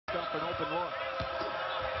for an open look.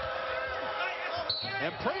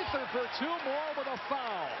 And Prather for 2 more with a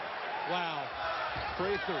foul. Wow.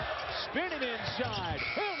 Prather spinning inside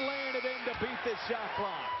and laying it in to beat the shot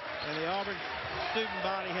clock. And the Auburn student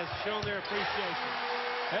body has shown their appreciation.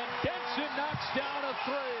 And Denson knocks down a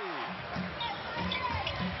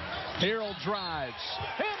 3. Harrell drives.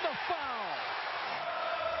 And the foul.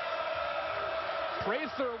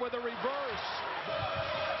 Prather with a reverse.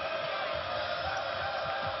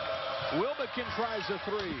 Wilbekin tries a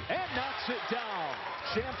 3 and knocks it down.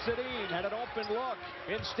 Shamsuddin had an open look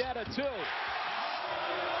instead of 2.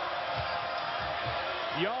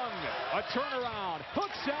 Young, a turnaround,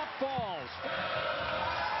 hook shot falls.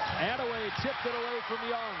 Attaway tipped it away from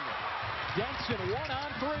Young. Denson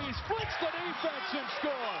 1-on-3, splits the defense and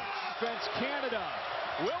scores. Defense Canada.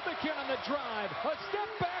 Wilbekin on the drive. A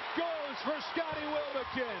step back goes for Scotty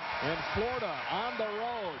Wilbekin. And Florida on the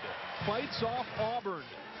road fights off Auburn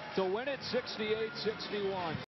to win it 68-61.